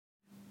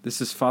This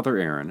is Father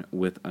Aaron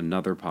with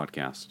another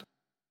podcast.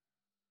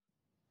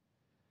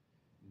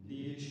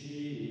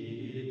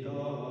 Dicit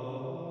Dominus,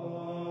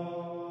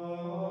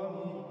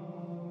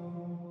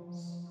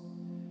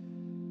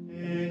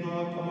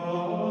 ego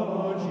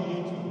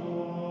cogito,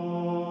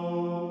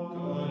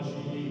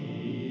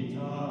 cogitationes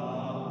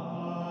pacis.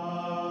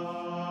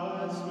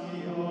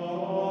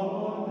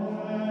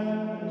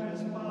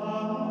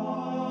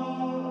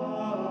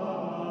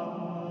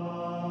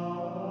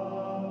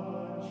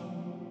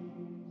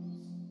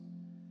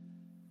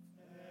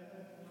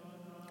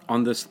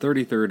 On this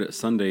 33rd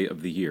Sunday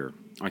of the year,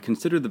 I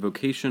consider the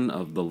vocation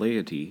of the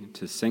laity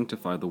to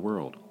sanctify the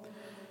world.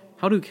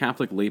 How do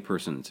Catholic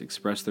laypersons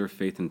express their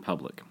faith in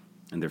public,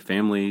 in their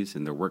families,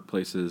 in their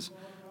workplaces,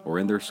 or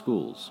in their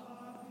schools?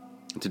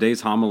 In today's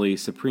homily,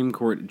 Supreme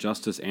Court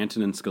Justice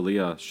Antonin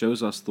Scalia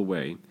shows us the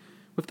way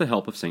with the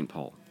help of St.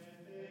 Paul.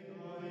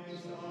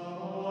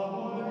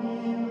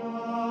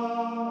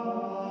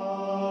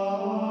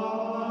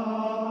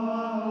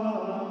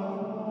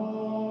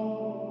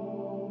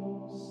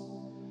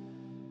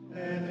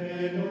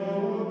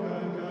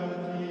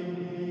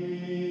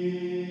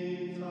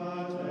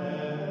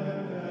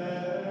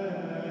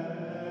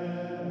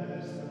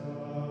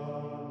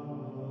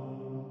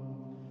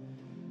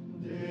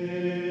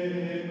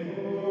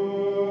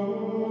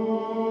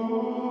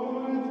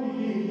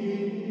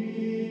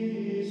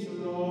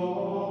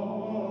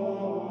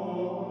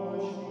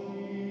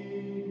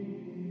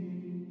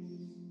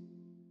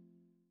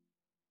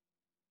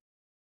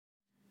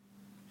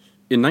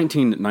 In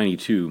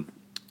 1992,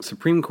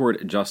 Supreme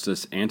Court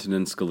Justice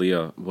Antonin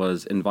Scalia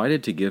was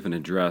invited to give an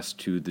address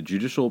to the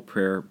Judicial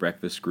Prayer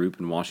Breakfast Group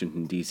in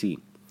Washington, D.C.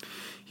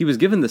 He was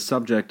given the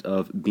subject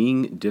of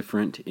being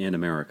different in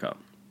America.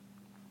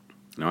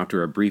 Now,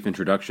 after a brief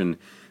introduction,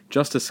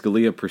 Justice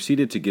Scalia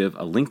proceeded to give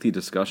a lengthy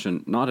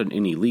discussion not on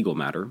any legal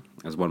matter,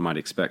 as one might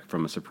expect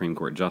from a Supreme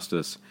Court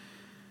justice,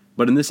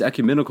 but in this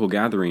ecumenical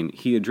gathering,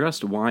 he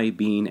addressed why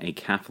being a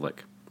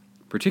Catholic,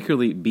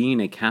 particularly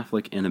being a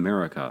Catholic in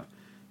America,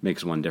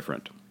 makes one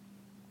different.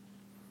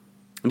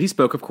 And he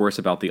spoke, of course,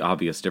 about the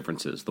obvious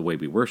differences, the way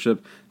we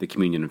worship, the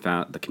communion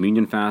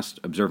fast,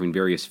 observing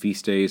various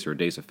feast days or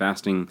days of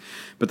fasting.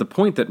 But the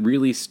point that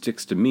really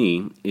sticks to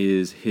me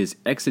is his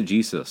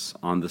exegesis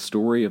on the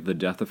story of the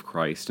death of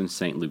Christ in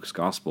St. Luke's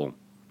Gospel.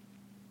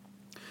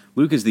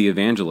 Luke is the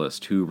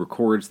evangelist who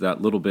records that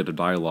little bit of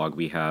dialogue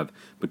we have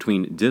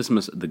between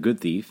Dismas the good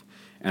thief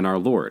and our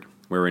Lord,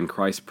 wherein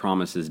Christ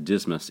promises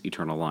Dismas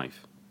eternal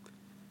life.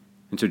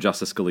 And so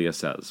Justice Scalia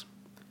says,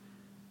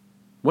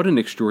 "What an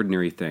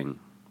extraordinary thing.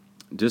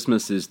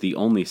 Dismas is the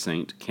only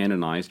saint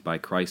canonized by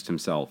Christ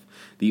himself,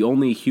 the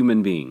only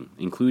human being,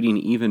 including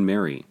even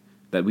Mary,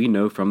 that we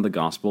know from the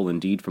Gospel,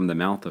 indeed from the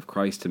mouth of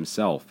Christ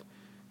himself,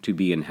 to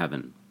be in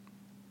heaven.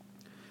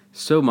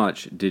 So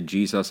much did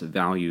Jesus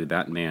value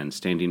that man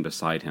standing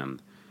beside him,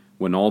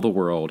 when all the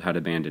world had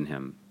abandoned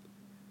him.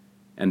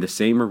 And the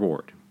same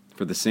reward,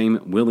 for the same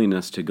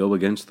willingness to go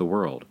against the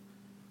world,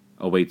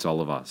 awaits all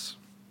of us."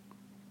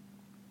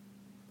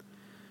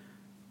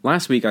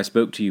 Last week I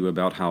spoke to you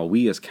about how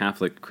we as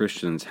Catholic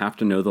Christians have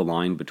to know the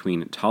line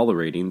between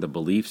tolerating the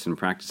beliefs and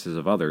practices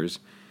of others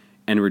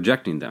and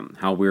rejecting them,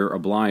 how we're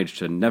obliged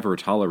to never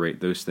tolerate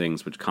those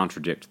things which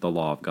contradict the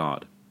law of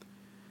God.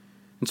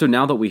 And so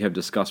now that we have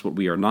discussed what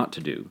we are not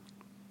to do,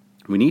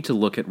 we need to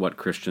look at what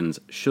Christians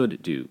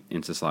should do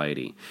in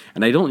society.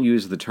 And I don't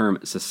use the term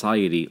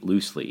society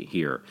loosely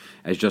here,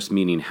 as just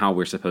meaning how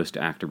we're supposed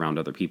to act around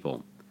other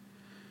people.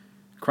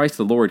 Christ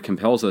the Lord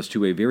compels us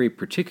to a very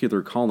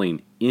particular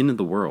calling in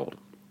the world,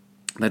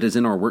 that is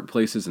in our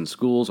workplaces and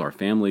schools, our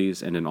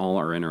families, and in all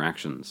our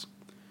interactions.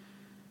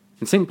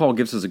 And St. Paul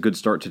gives us a good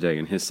start today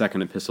in his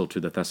second epistle to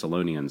the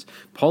Thessalonians.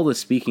 Paul is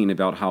speaking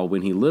about how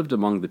when he lived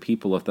among the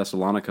people of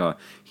Thessalonica,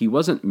 he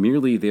wasn't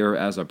merely there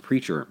as a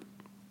preacher.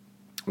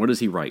 What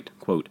does he write?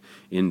 Quote,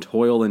 "In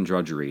toil and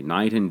drudgery,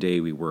 night and day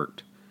we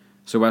worked,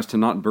 so as to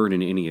not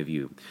burden any of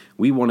you.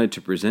 We wanted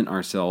to present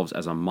ourselves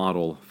as a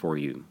model for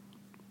you."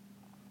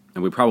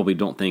 And we probably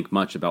don't think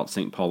much about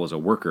St. Paul as a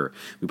worker.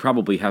 We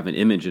probably have an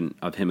image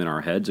of him in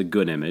our heads, a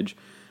good image,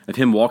 of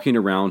him walking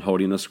around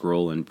holding a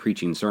scroll and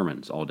preaching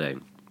sermons all day.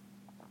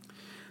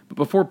 But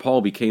before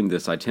Paul became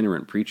this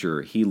itinerant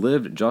preacher, he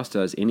lived just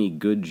as any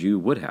good Jew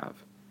would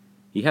have.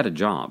 He had a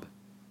job.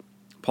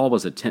 Paul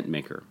was a tent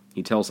maker.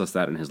 He tells us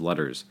that in his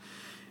letters.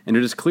 And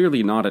it is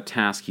clearly not a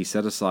task he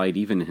set aside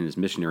even in his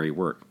missionary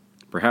work,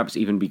 perhaps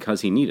even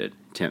because he needed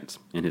tents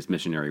in his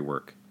missionary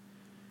work.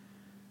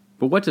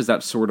 But what does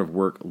that sort of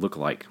work look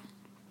like?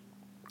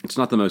 It's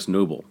not the most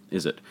noble,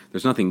 is it?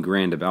 There's nothing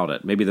grand about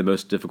it. Maybe the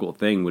most difficult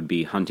thing would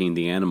be hunting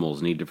the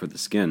animals needed for the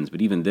skins, but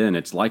even then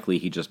it's likely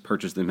he just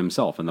purchased them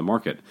himself in the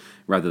market,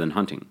 rather than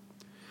hunting.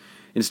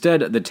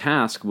 Instead, the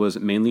task was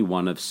mainly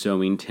one of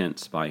sewing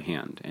tents by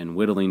hand and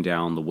whittling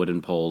down the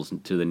wooden poles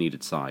to the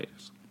needed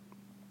size.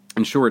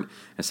 In short,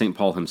 as St.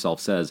 Paul himself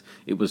says,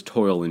 it was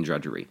toil and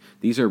drudgery.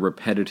 These are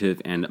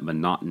repetitive and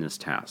monotonous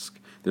tasks.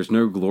 There's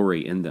no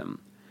glory in them.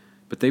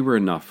 But they were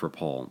enough for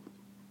Paul.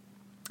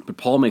 But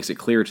Paul makes it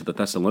clear to the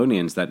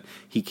Thessalonians that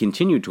he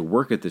continued to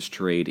work at this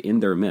trade in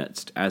their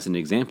midst as an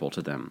example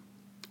to them.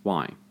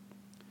 Why?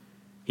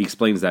 He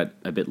explains that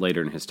a bit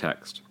later in his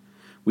text.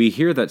 We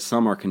hear that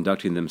some are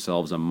conducting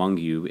themselves among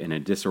you in a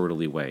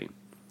disorderly way,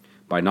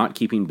 by not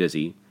keeping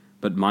busy,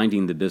 but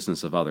minding the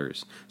business of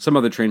others. Some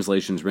other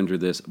translations render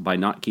this by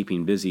not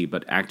keeping busy,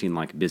 but acting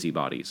like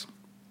busybodies.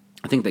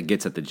 I think that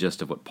gets at the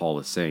gist of what Paul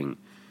is saying.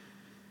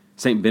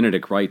 St.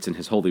 Benedict writes in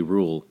his Holy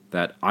Rule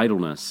that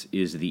idleness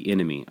is the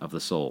enemy of the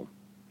soul.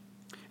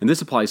 And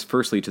this applies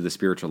firstly to the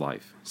spiritual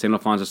life. St.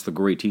 Alphonsus the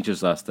Great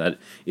teaches us that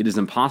it is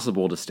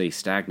impossible to stay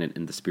stagnant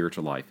in the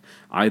spiritual life.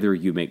 Either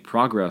you make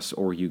progress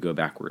or you go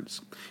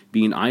backwards.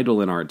 Being idle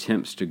in our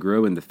attempts to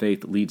grow in the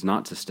faith leads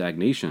not to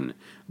stagnation,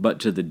 but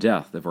to the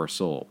death of our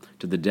soul,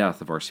 to the death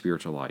of our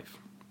spiritual life.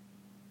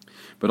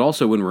 But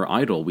also when we're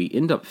idle, we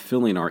end up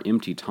filling our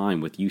empty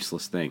time with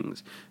useless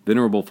things.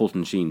 Venerable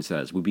Fulton Sheen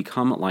says, we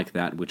become like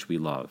that which we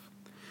love.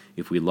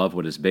 If we love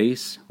what is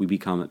base, we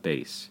become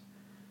base.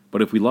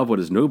 But if we love what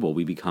is noble,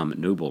 we become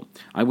noble.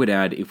 I would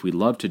add, if we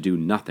love to do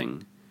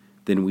nothing,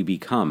 then we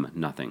become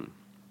nothing.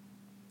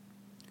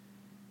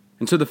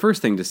 And so the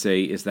first thing to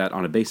say is that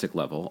on a basic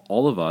level,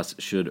 all of us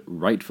should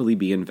rightfully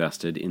be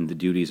invested in the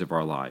duties of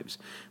our lives,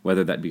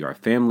 whether that be our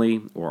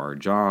family, or our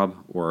job,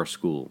 or our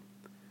school.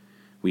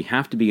 We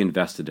have to be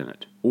invested in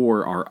it,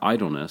 or our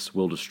idleness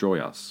will destroy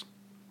us.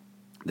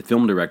 The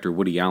film director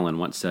Woody Allen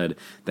once said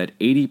that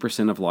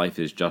 80% of life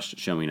is just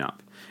showing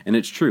up. And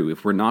it's true,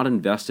 if we're not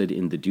invested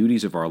in the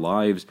duties of our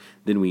lives,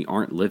 then we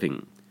aren't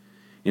living.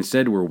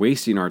 Instead, we're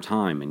wasting our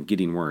time and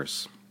getting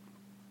worse.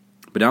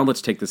 But now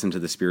let's take this into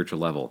the spiritual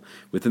level.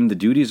 Within the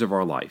duties of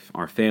our life,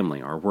 our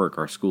family, our work,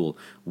 our school,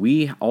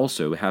 we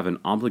also have an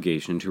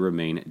obligation to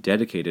remain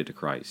dedicated to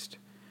Christ.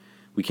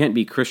 We can't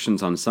be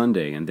Christians on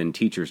Sunday and then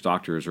teachers,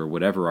 doctors, or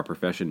whatever our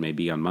profession may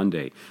be on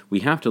Monday. We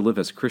have to live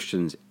as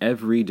Christians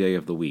every day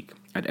of the week,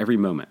 at every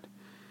moment.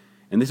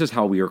 And this is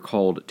how we are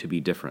called to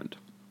be different.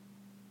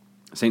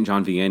 St.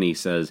 John Vianney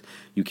says,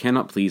 "You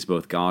cannot please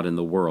both God and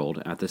the world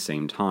at the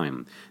same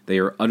time. They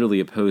are utterly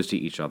opposed to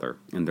each other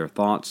in their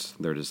thoughts,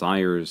 their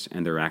desires,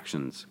 and their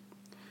actions."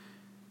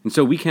 And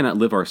so we cannot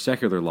live our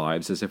secular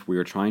lives as if we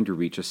are trying to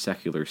reach a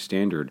secular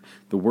standard.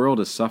 The world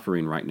is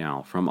suffering right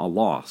now from a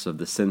loss of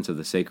the sense of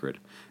the sacred.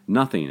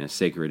 Nothing is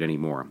sacred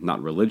anymore,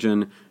 not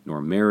religion,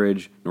 nor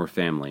marriage, nor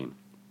family.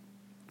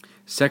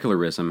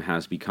 Secularism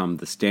has become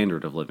the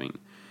standard of living.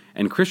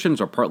 And Christians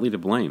are partly to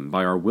blame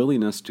by our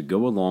willingness to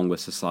go along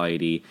with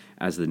society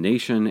as the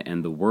nation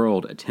and the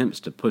world attempts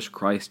to push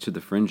Christ to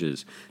the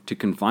fringes, to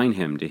confine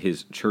him to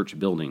his church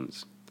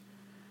buildings.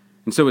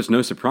 And so it's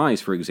no surprise,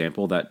 for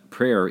example, that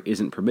prayer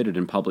isn't permitted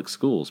in public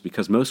schools,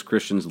 because most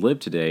Christians live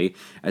today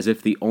as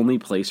if the only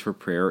place for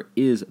prayer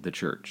is the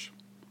church.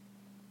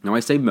 Now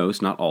I say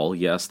most, not all.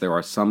 Yes, there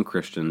are some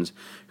Christians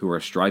who are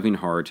striving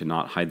hard to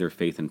not hide their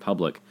faith in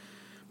public,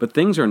 but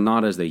things are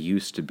not as they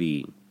used to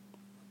be.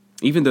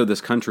 Even though this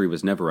country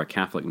was never a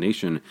Catholic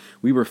nation,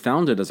 we were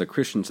founded as a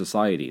Christian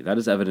society. That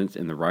is evident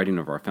in the writing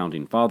of our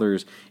founding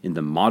fathers, in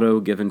the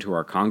motto given to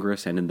our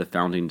Congress, and in the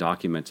founding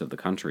documents of the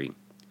country.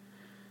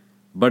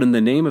 But in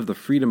the name of the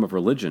freedom of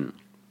religion,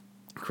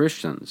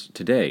 Christians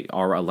today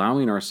are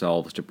allowing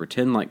ourselves to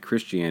pretend like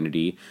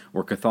Christianity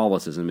or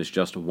Catholicism is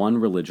just one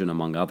religion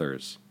among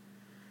others.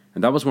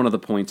 And that was one of the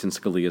points in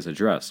Scalia's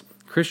address.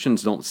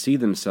 Christians don't see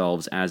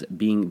themselves as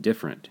being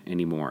different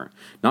anymore,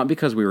 not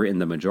because we were in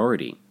the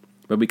majority,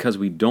 but because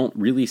we don't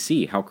really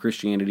see how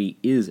Christianity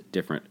is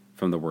different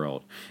from the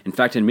world. In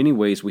fact, in many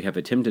ways, we have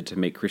attempted to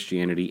make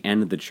Christianity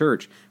and the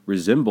church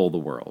resemble the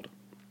world.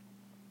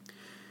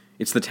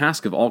 It's the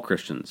task of all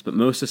Christians, but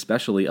most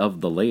especially of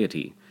the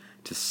laity,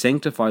 to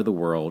sanctify the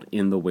world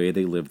in the way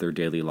they live their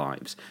daily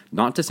lives.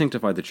 Not to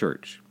sanctify the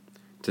church,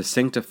 to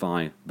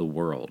sanctify the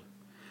world.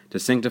 To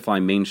sanctify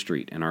Main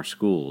Street and our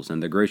schools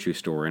and the grocery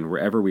store and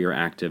wherever we are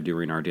active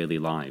during our daily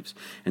lives.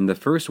 And the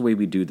first way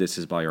we do this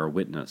is by our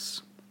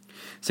witness.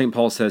 St.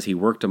 Paul says he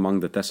worked among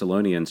the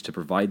Thessalonians to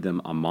provide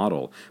them a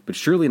model, but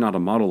surely not a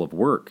model of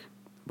work,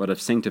 but of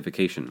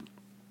sanctification.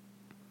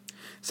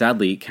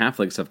 Sadly,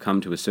 Catholics have come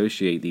to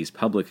associate these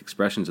public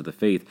expressions of the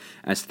faith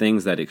as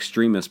things that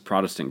extremist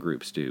Protestant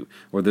groups do,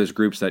 or those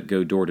groups that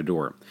go door to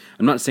door.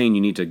 I'm not saying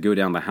you need to go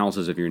down the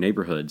houses of your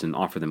neighborhoods and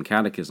offer them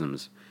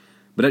catechisms,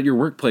 but at your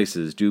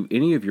workplaces, do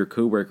any of your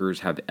coworkers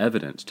have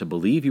evidence to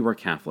believe you are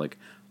Catholic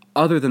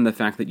other than the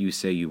fact that you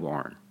say you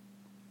are?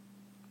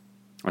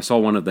 I saw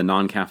one of the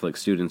non-Catholic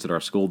students at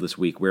our school this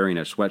week wearing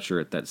a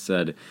sweatshirt that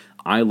said,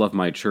 "I love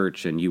my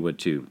church and you would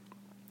too."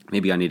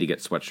 Maybe I need to get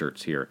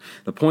sweatshirts here.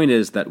 The point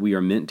is that we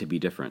are meant to be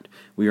different.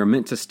 We are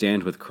meant to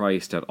stand with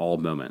Christ at all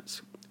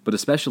moments, but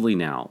especially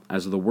now,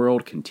 as the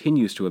world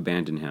continues to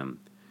abandon him.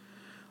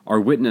 Our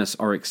witness,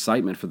 our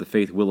excitement for the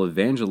faith will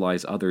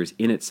evangelize others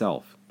in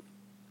itself.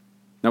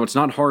 Now, it's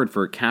not hard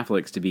for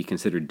Catholics to be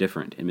considered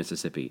different in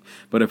Mississippi,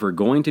 but if we're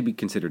going to be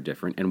considered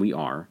different, and we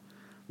are,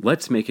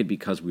 let's make it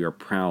because we are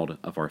proud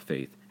of our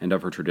faith and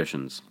of our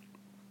traditions.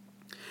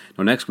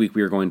 Now, next week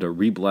we are going to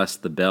re-bless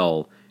the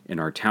bell in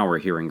our tower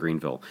here in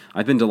Greenville.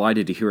 I've been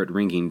delighted to hear it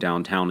ringing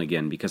downtown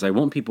again because I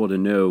want people to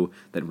know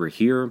that we're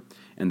here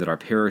and that our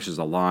parish is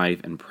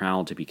alive and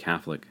proud to be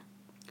Catholic.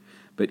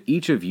 But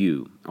each of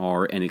you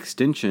are an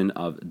extension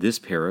of this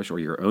parish or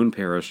your own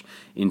parish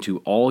into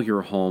all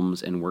your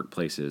homes and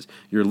workplaces,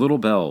 your little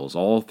bells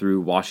all through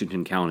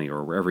Washington County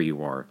or wherever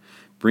you are,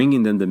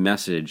 bringing them the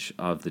message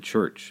of the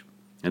Church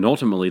and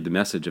ultimately the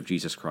message of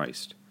Jesus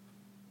Christ.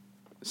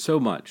 So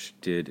much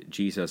did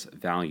Jesus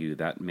value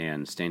that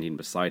man standing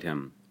beside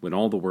him when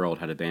all the world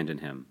had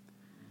abandoned him.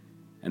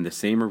 And the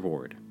same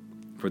reward,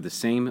 for the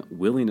same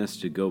willingness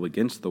to go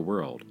against the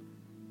world,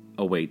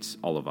 awaits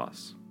all of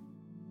us.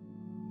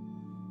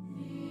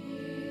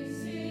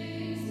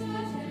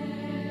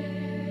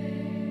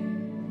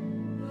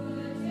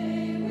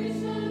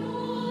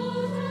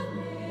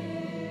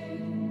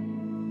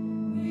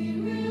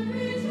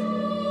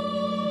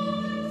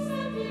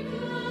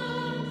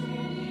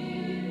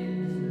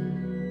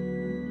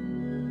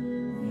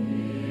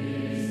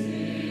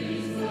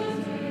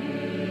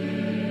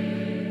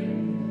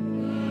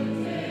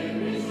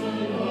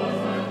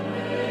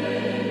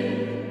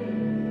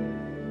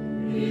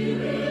 We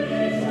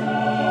will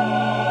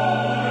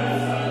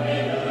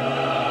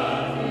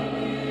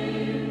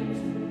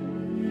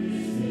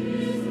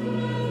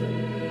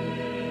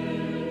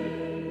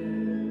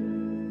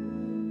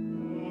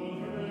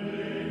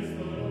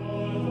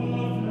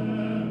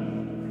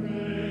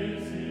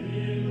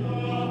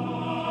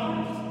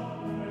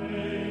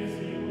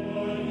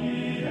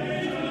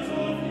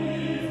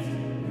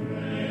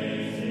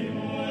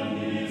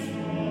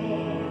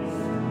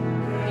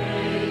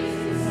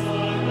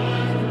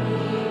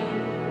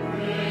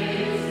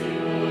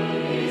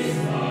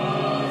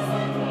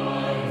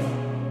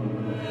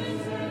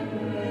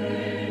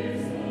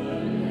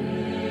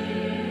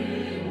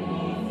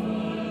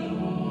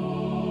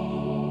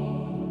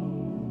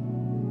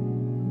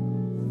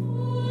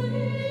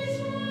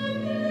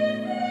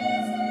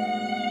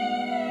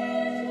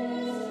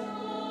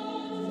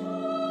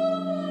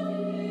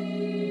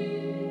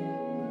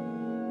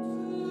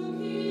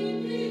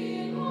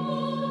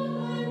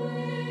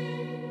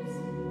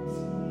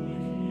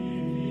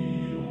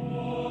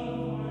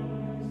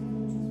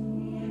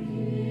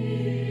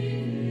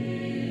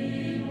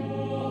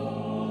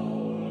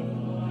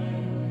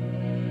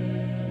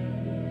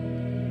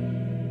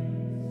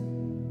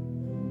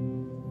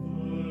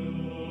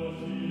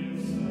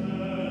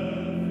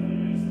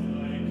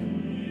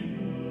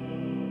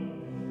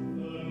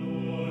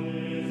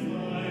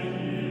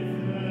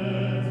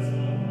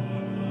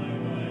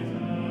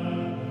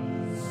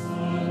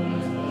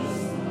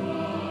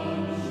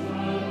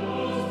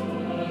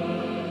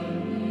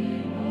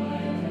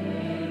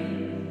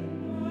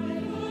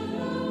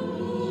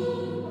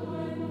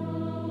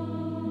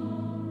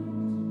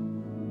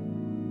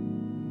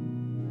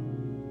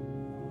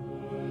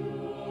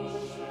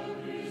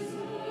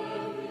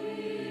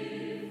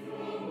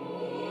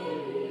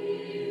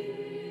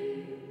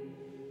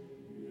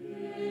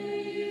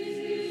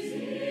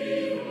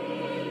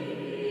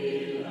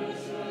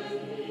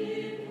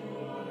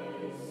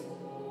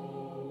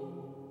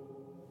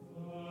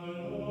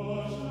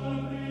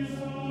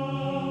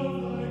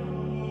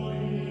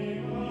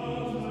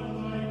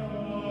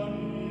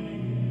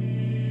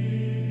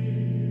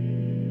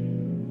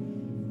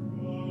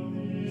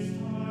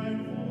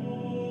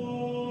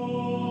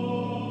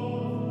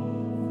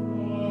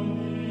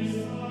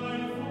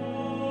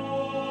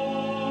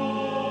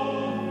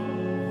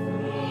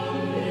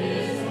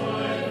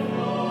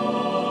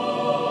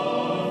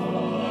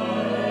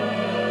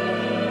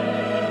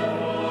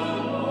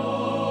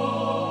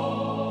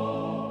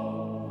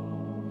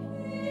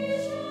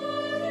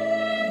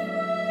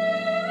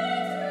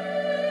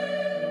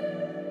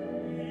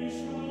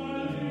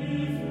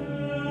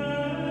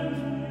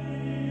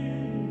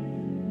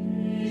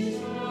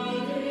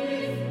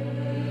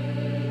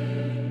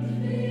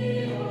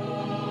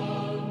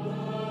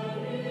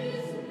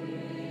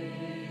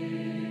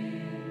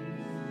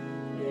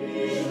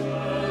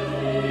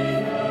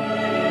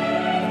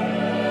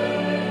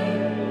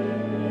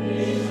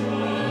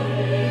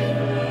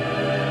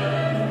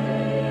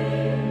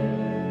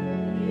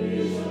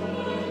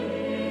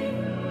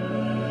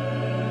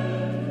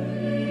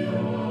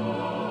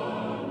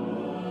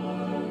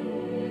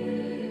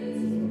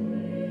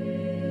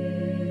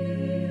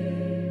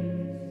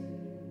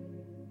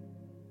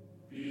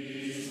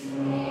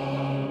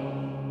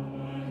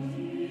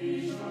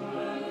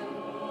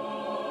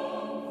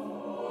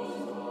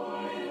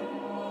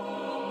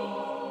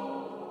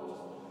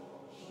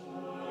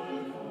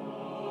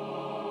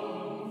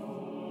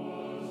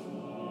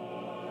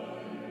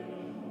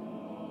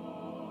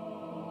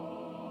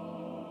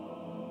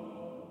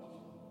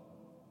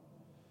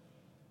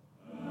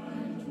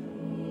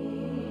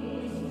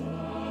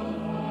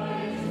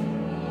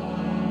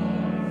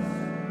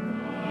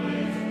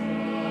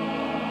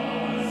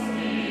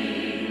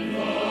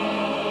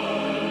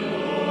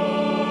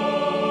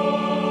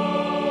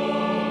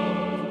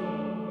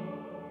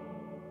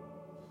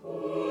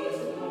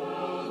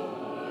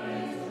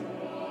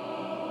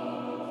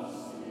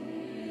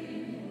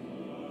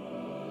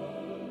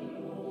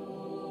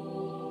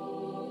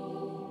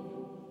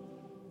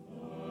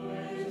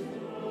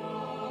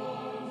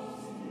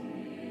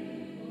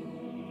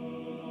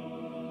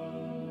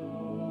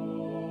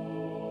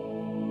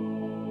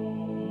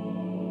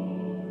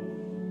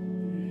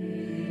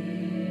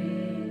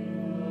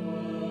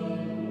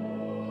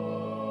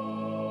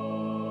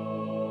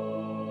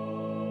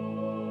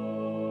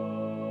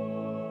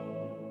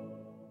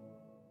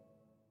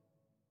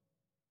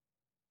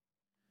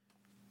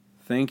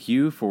Thank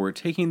you for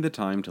taking the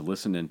time to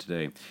listen in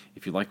today.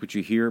 If you like what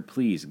you hear,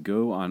 please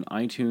go on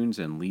iTunes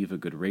and leave a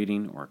good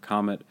rating or a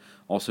comment.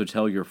 Also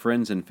tell your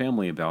friends and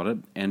family about it,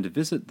 and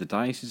visit the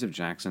Diocese of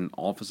Jackson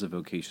Office of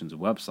Vocation's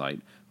website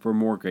for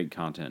more great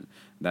content.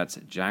 That's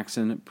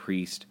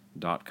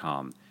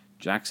jacksonpriest.com.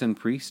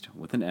 jacksonpriest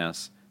with an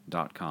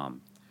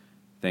S.com.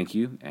 Thank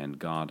you, and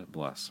God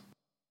bless.